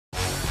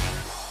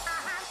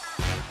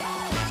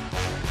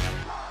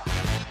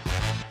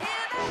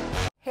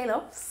Hey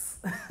loves,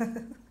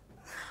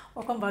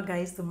 welcome back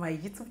guys to my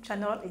YouTube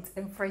channel. It's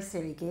Empress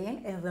here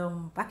again,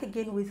 and back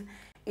again with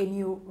a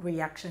new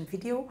reaction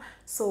video.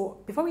 So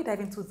before we dive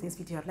into this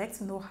video, I'd like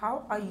to know,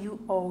 how are you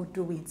all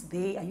doing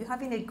today? Are you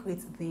having a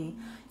great day?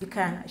 You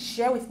can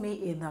share with me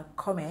in the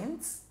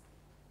comments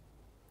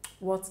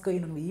what's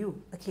going on with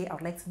you. Okay, I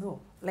would like to know.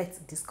 Let's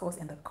discuss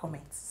in the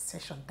comments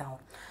section down.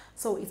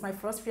 So it's my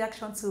first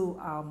reaction to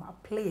a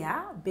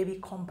player, Baby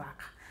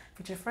Comeback. If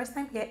it's your first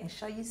time here,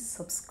 ensure you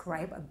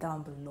subscribe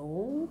down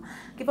below,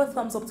 give a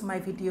thumbs up to my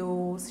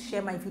videos,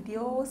 share my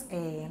videos,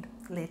 and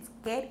let's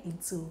get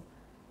into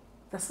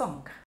the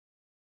song.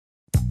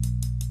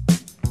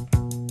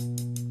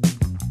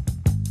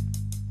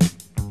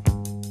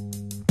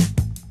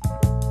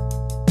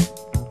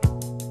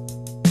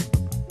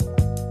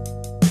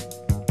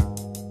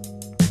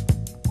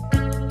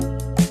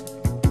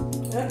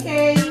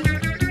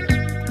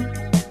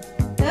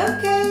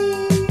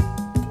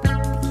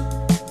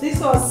 This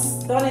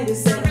was done in the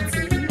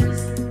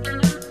 70s.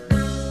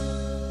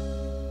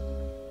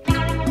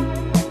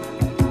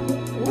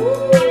 Ooh.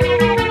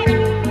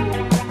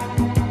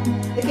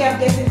 Okay, I'm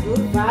getting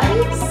good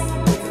vibes.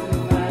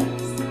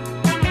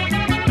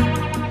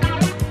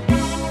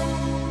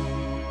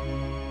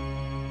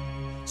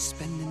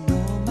 Spending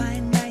all my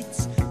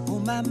nights, all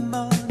my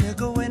money,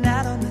 going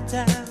out on the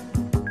town,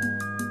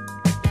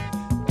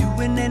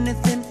 doing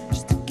anything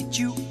just to get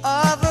you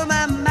off of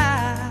my mind.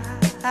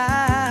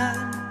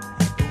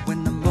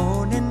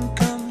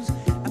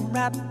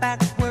 Right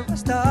back where I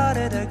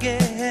started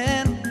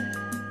again,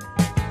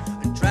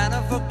 and trying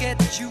to forget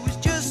you is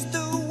just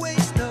a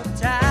waste of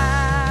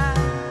time.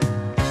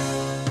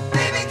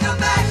 Baby, come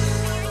back.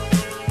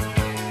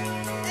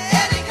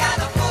 Any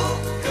kind of fool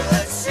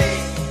could see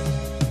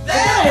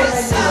there was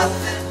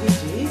something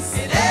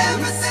in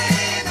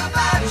everything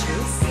about you.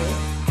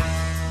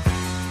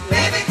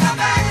 Baby, come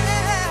back.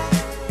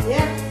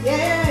 Yeah.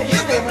 You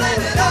can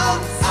blame it all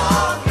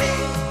on me.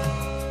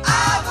 I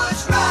was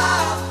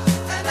wrong.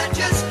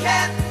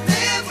 Can't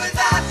live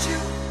without you.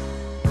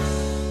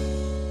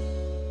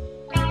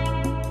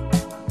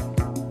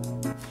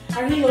 I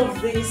really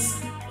love this.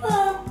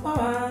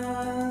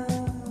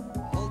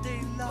 All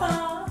day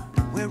long,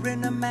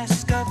 wearing a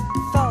mask of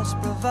false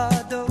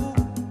bravado,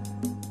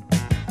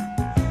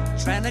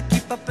 trying to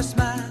keep up a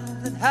smile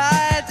that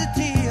hides a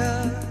tear.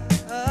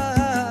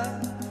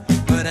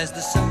 But as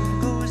the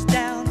sun goes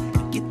down,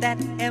 you get that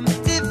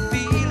empty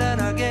feeling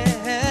again.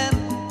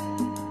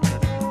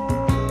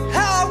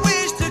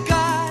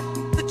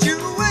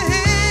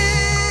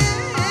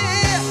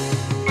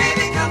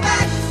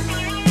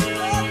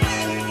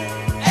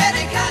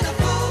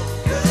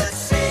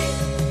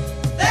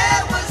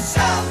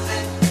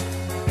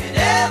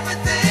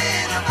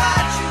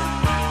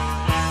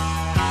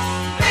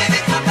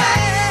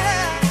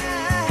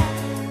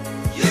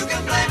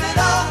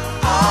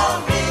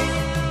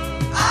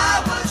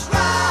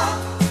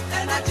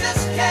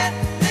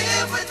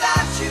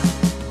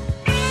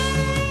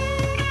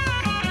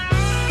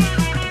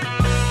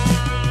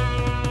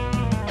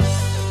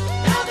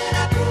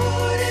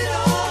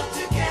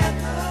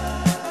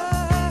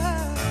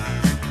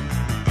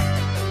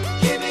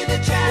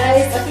 I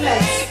feel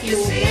like you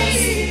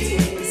dancing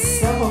to this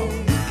song.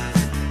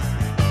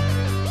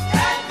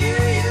 Have you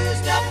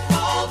used up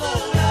all the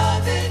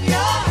love in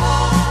your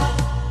heart?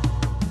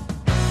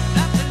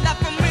 Nothing left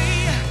for me.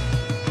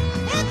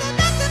 Nothing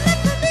left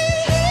for me.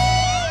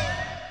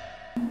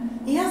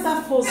 He has that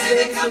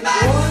falsetto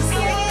voice.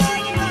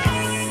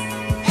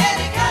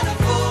 Any kind of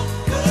fool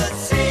could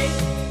see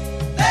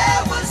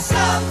there was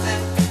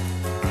something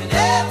in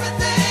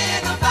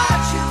everything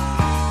about you.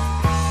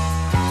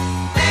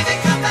 Baby,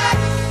 come back.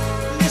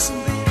 Listen,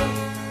 baby,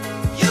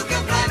 you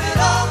can blame it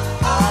all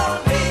on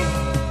me.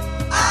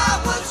 I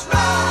was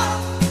wrong,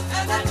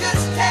 and I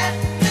just can't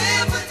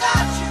live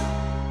without you.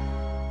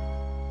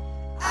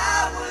 I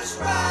was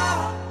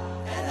wrong,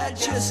 and I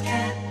just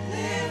can't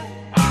live.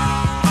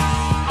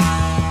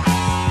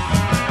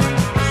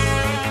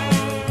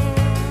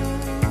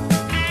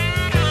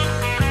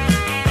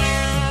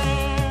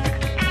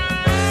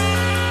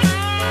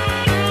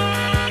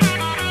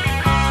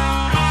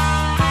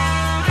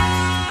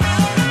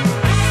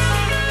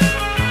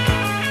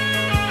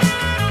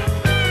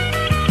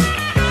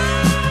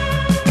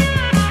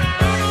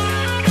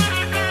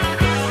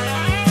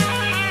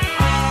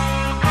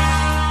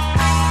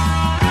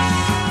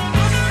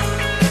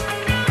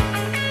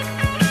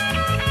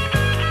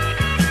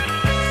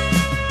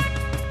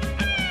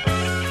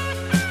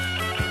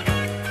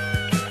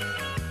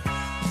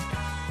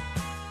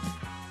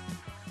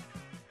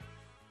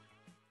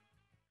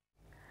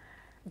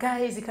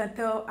 Guys, you can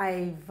tell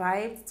I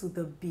vibed to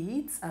the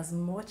beats as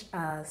much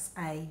as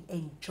I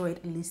enjoyed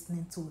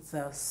listening to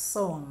the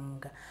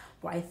song.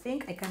 But I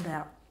think I kind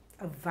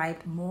of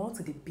vibed more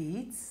to the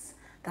beats.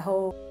 The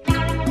whole...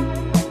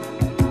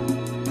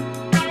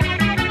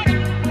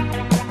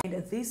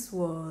 And this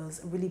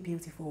was really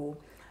beautiful.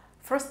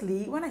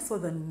 Firstly, when I saw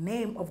the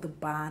name of the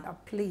band, A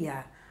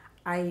Player,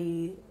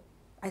 I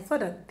thought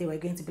that they were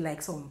going to be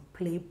like some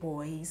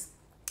playboys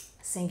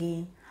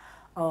singing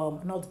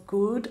not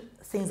good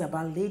things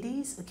about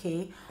ladies,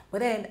 okay, but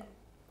then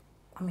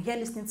I'm here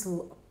listening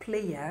to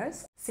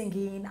players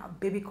singing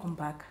Baby Come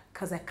Back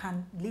because I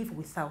can't live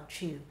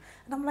without you.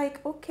 And I'm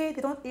like, okay,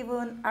 they don't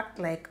even act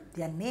like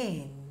their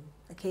name,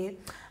 okay?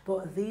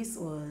 But this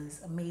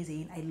was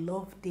amazing. I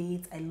loved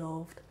it. I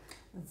loved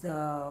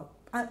the,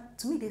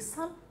 to me, they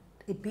sound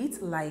a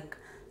bit like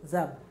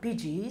the Bee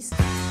Gees.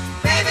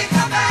 Baby,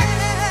 come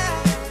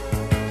back.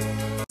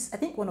 I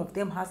think one of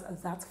them has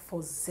that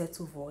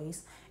falsetto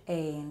voice,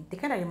 and they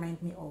kind of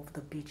remind me of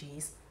the Bee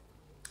Gees.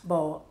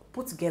 But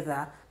put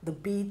together, the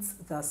beats,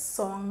 the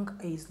song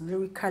is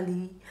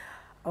lyrically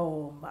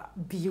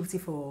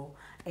beautiful,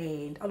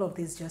 and all of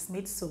this just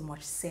made so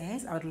much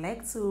sense. I would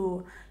like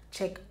to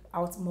check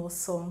out more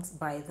songs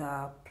by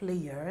the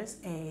players,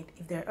 and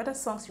if there are other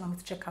songs you want me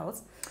to check out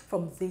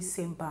from this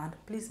same band,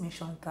 please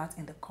mention that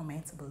in the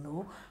comments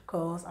below,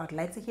 because I'd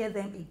like to hear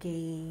them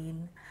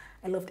again.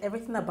 I loved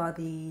everything about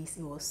this.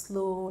 It was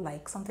slow,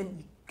 like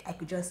something I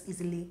could just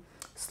easily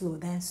slow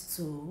dance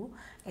to,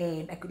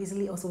 and I could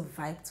easily also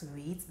vibe to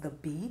it. The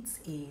beats,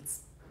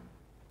 it's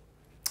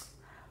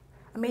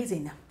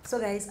amazing. So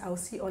guys, I'll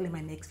see you all in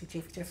my next video.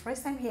 If it's your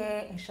first time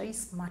here, ensure you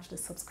smash the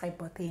subscribe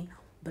button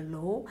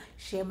below,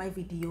 share my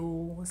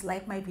videos,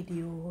 like my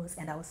videos,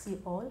 and I'll see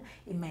you all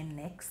in my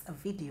next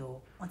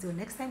video. Until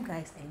next time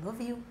guys, I love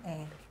you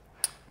and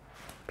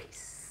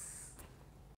peace.